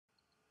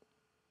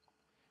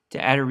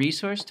To add a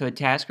resource to a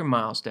task or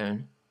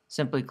milestone,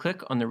 simply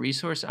click on the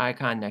resource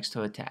icon next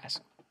to a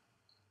task.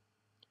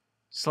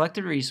 Select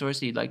the resource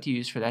that you'd like to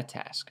use for that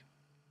task.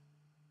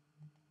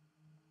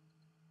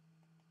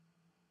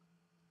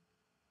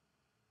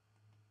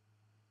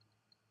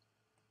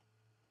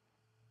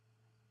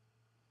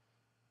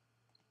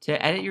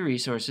 To edit your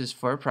resources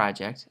for a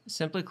project,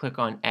 simply click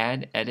on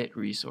Add Edit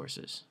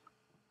Resources.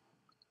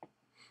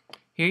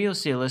 Here you'll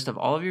see a list of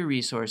all of your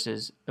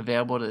resources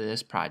available to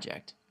this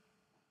project.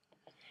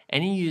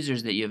 Any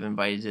users that you have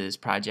invited to this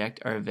project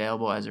are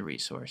available as a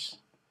resource.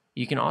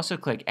 You can also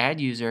click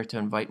Add User to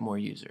invite more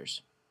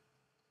users.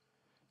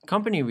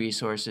 Company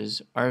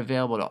resources are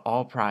available to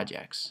all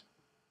projects.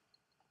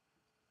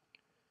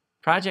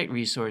 Project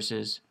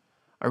resources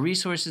are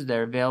resources that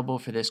are available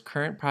for this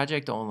current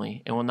project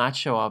only and will not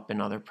show up in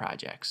other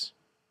projects.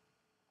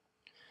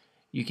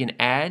 You can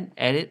add,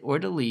 edit, or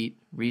delete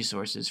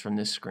resources from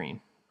this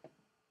screen.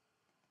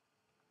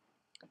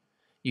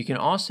 You can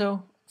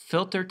also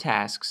filter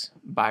tasks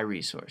by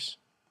resource.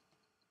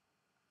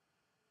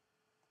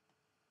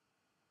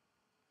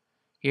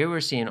 Here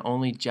we're seeing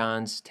only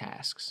John's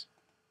tasks.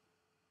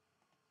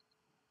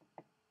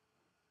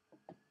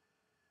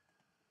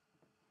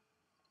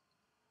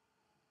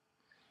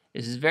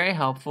 This is very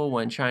helpful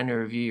when trying to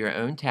review your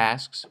own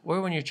tasks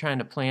or when you're trying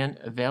to plan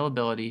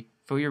availability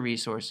for your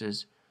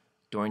resources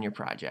during your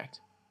project.